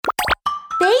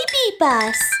Baby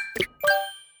Bus.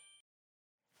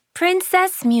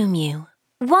 Princess Miumiu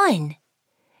 1.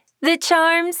 The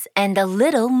Charms and the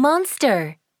Little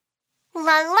Monster. La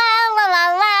la la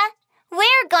la la.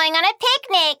 We're going on a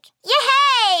picnic.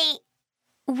 Yay!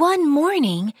 One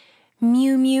morning,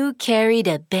 Miumiu carried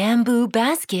a bamboo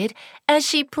basket as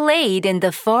she played in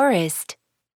the forest.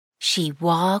 She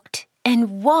walked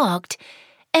and walked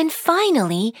and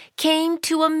finally came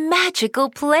to a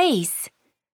magical place.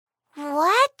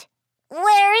 What?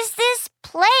 Where is this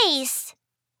place?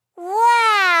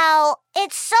 Wow,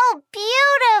 it's so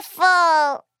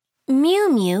beautiful.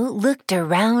 Miumiu looked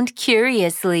around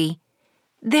curiously.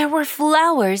 There were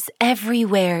flowers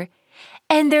everywhere,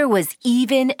 and there was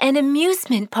even an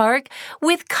amusement park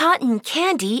with cotton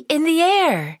candy in the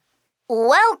air.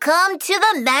 Welcome to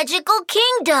the magical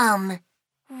kingdom.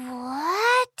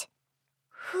 What?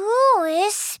 Who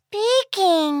is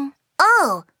speaking?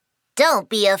 Oh, don't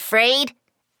be afraid.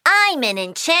 I'm an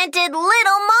enchanted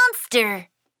little monster.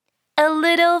 A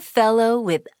little fellow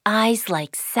with eyes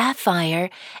like sapphire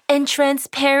and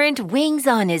transparent wings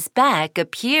on his back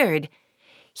appeared.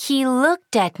 He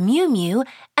looked at Miumiu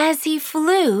as he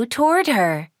flew toward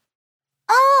her.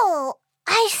 Oh,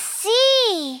 I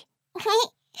see.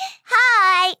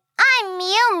 Hi, I'm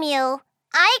Miumiu.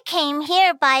 I came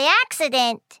here by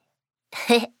accident.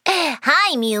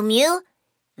 Hi, Miumiu.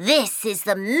 This is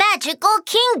the magical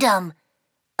kingdom.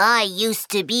 I used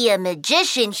to be a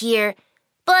magician here,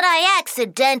 but I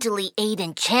accidentally ate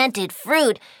enchanted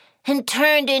fruit and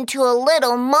turned into a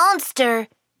little monster.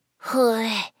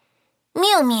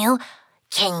 Miumiu,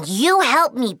 can you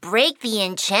help me break the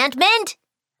enchantment?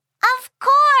 Of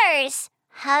course.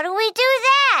 How do we do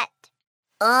that?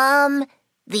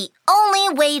 The only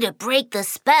way to break the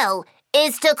spell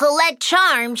is to collect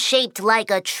charms shaped like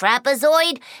a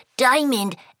trapezoid,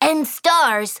 diamond, and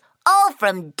stars, all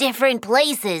from different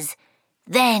places.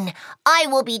 Then I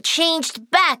will be changed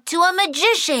back to a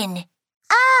magician.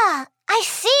 Ah, I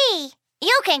see.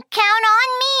 You can count on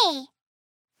me.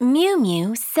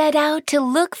 Miumiu set out to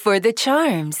look for the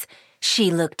charms. She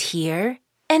looked here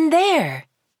and there.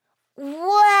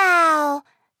 Wow,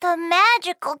 the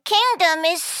magical kingdom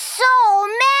is so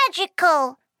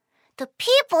magical. The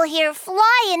people here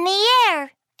fly in the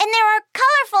air, and there are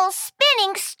colorful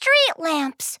spinning street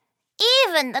lamps.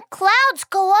 Even the clouds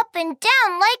go up and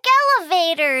down like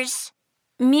elevators.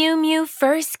 Miumiu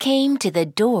first came to the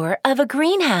door of a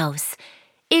greenhouse.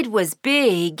 It was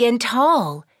big and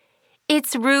tall.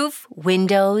 Its roof,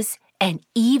 windows, and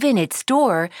even its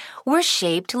door were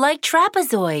shaped like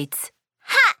trapezoids.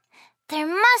 Ha! There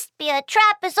must be a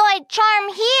trapezoid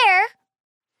charm here.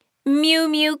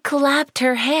 Miumiu clapped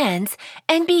her hands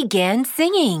and began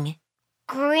singing.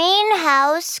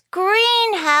 Greenhouse,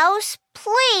 greenhouse,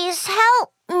 please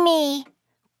help me.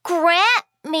 Grant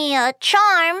me a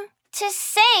charm to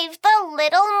save the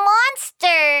little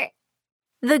monster.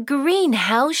 The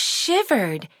greenhouse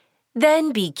shivered,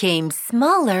 then became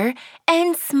smaller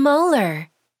and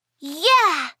smaller.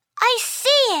 Yeah, I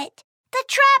see it. The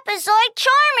trapezoid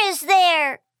charm is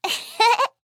there.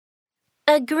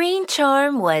 A green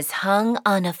charm was hung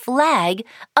on a flag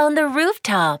on the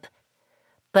rooftop.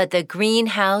 But the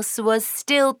greenhouse was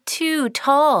still too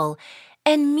tall,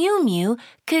 and Miumiu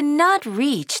could not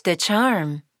reach the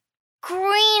charm.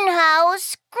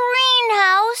 Greenhouse,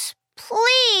 greenhouse,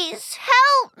 please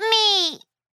help me.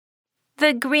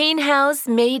 The greenhouse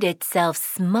made itself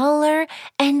smaller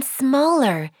and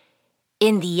smaller.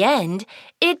 In the end,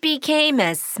 it became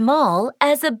as small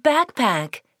as a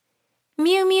backpack.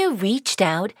 Miumiu reached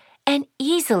out and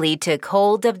easily took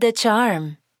hold of the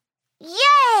charm.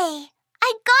 Yay!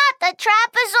 I got the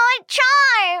trapezoid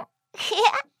charm.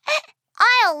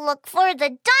 I'll look for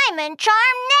the diamond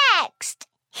charm next.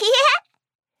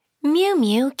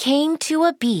 Miumiu came to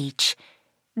a beach.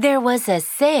 There was a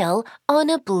sail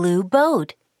on a blue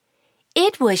boat.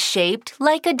 It was shaped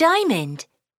like a diamond.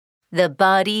 The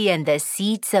body and the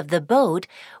seats of the boat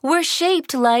were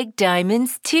shaped like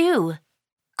diamonds too.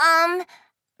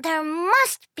 There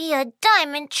must be a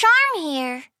diamond charm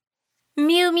here.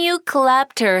 Miumiu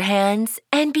clapped her hands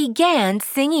and began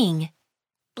singing.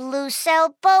 Blue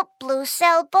sailboat,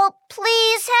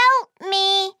 please help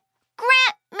me.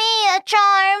 Grant me a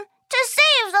charm to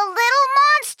save the little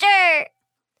monster.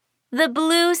 The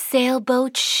blue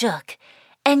sailboat shook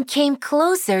and came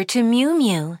closer to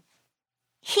Miumiu.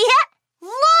 Yeah,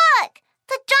 look!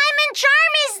 The diamond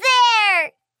charm is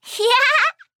there! Yeah!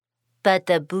 But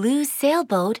the blue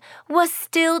sailboat was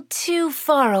still too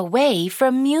far away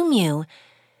from Miumiu.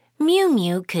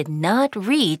 Miumiu could not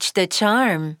reach the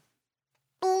charm.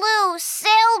 Blue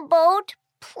sailboat,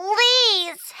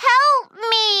 please help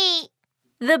me.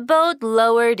 The boat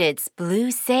lowered its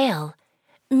blue sail.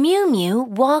 Miumiu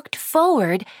walked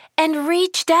forward and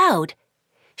reached out.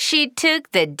 She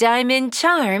took the diamond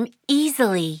charm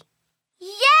easily.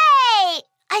 Yay!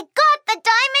 I got the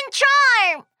diamond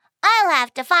charm! I'll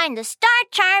have to find the star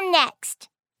charm next.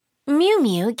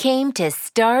 Miumiu came to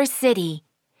Star City.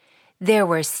 There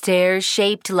were stairs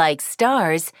shaped like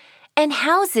stars, and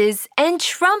houses and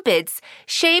trumpets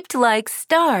shaped like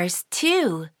stars,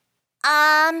 too.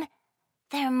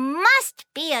 There must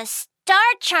be a star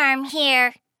charm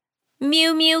here.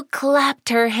 Miumiu clapped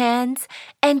her hands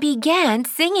and began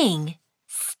singing.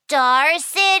 Star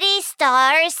City,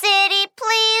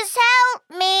 please help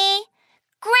me.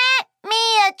 Grant me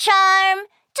a charm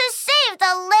to save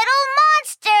the little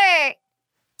monster.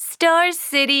 Star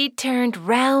City turned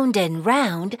round and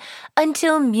round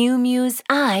until Miumiu's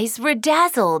eyes were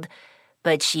dazzled,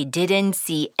 but she didn't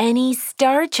see any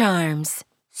star charms.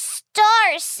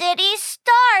 Star City,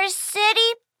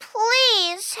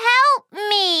 please help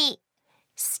me.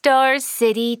 Star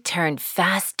City turned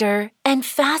faster and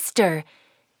faster.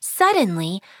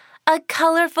 Suddenly, a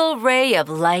colorful ray of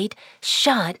light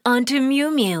shot onto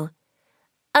Miumiu.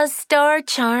 A star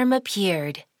charm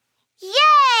appeared.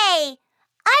 Yay!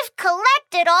 I've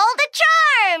collected all the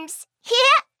charms.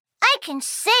 Yeah, I can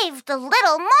save the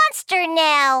little monster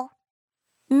now.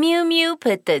 Miumiu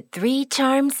put the 3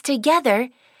 charms together,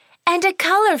 and a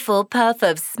colorful puff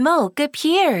of smoke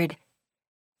appeared.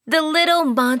 The little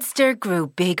monster grew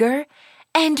bigger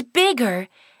and bigger,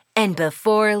 and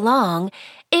before long,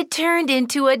 it turned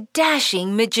into a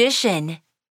dashing magician.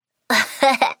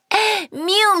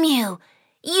 Miumiu,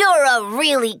 you're a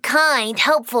really kind,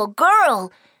 helpful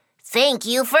girl. Thank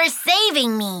you for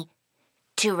saving me.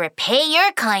 To repay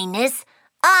your kindness,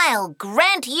 I'll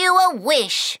grant you a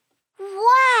wish.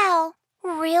 Wow,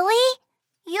 really?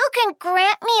 You can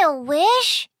grant me a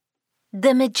wish?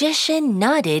 The magician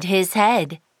nodded his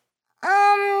head.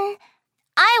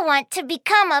 I want to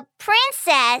become a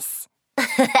princess.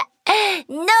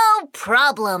 No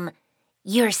problem.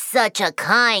 You're such a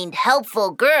kind,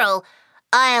 helpful girl.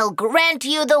 I'll grant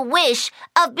you the wish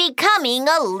of becoming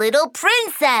a little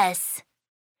princess.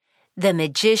 The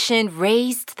magician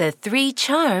raised the 3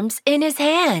 charms in his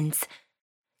hands,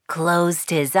 closed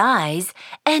his eyes,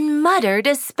 and muttered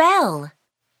a spell.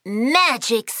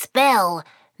 Magic spell,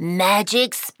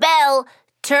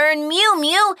 turn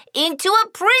Miumiu into a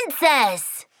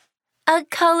princess. A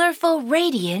colorful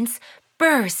radiance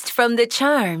burst from the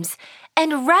charms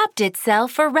and wrapped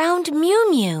itself around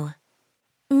Miumiu.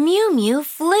 Miumiu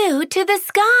flew to the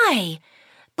sky.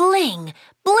 Bling,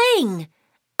 bling!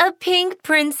 A pink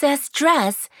princess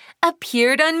dress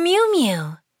appeared on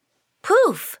Miumiu.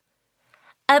 Poof!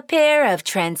 A pair of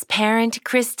transparent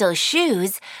crystal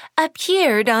shoes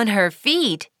appeared on her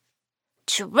feet.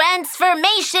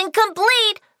 Transformation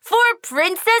complete for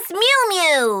Princess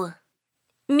Miumiu.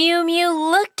 Miumiu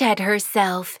looked at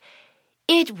herself.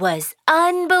 It was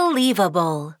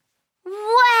unbelievable.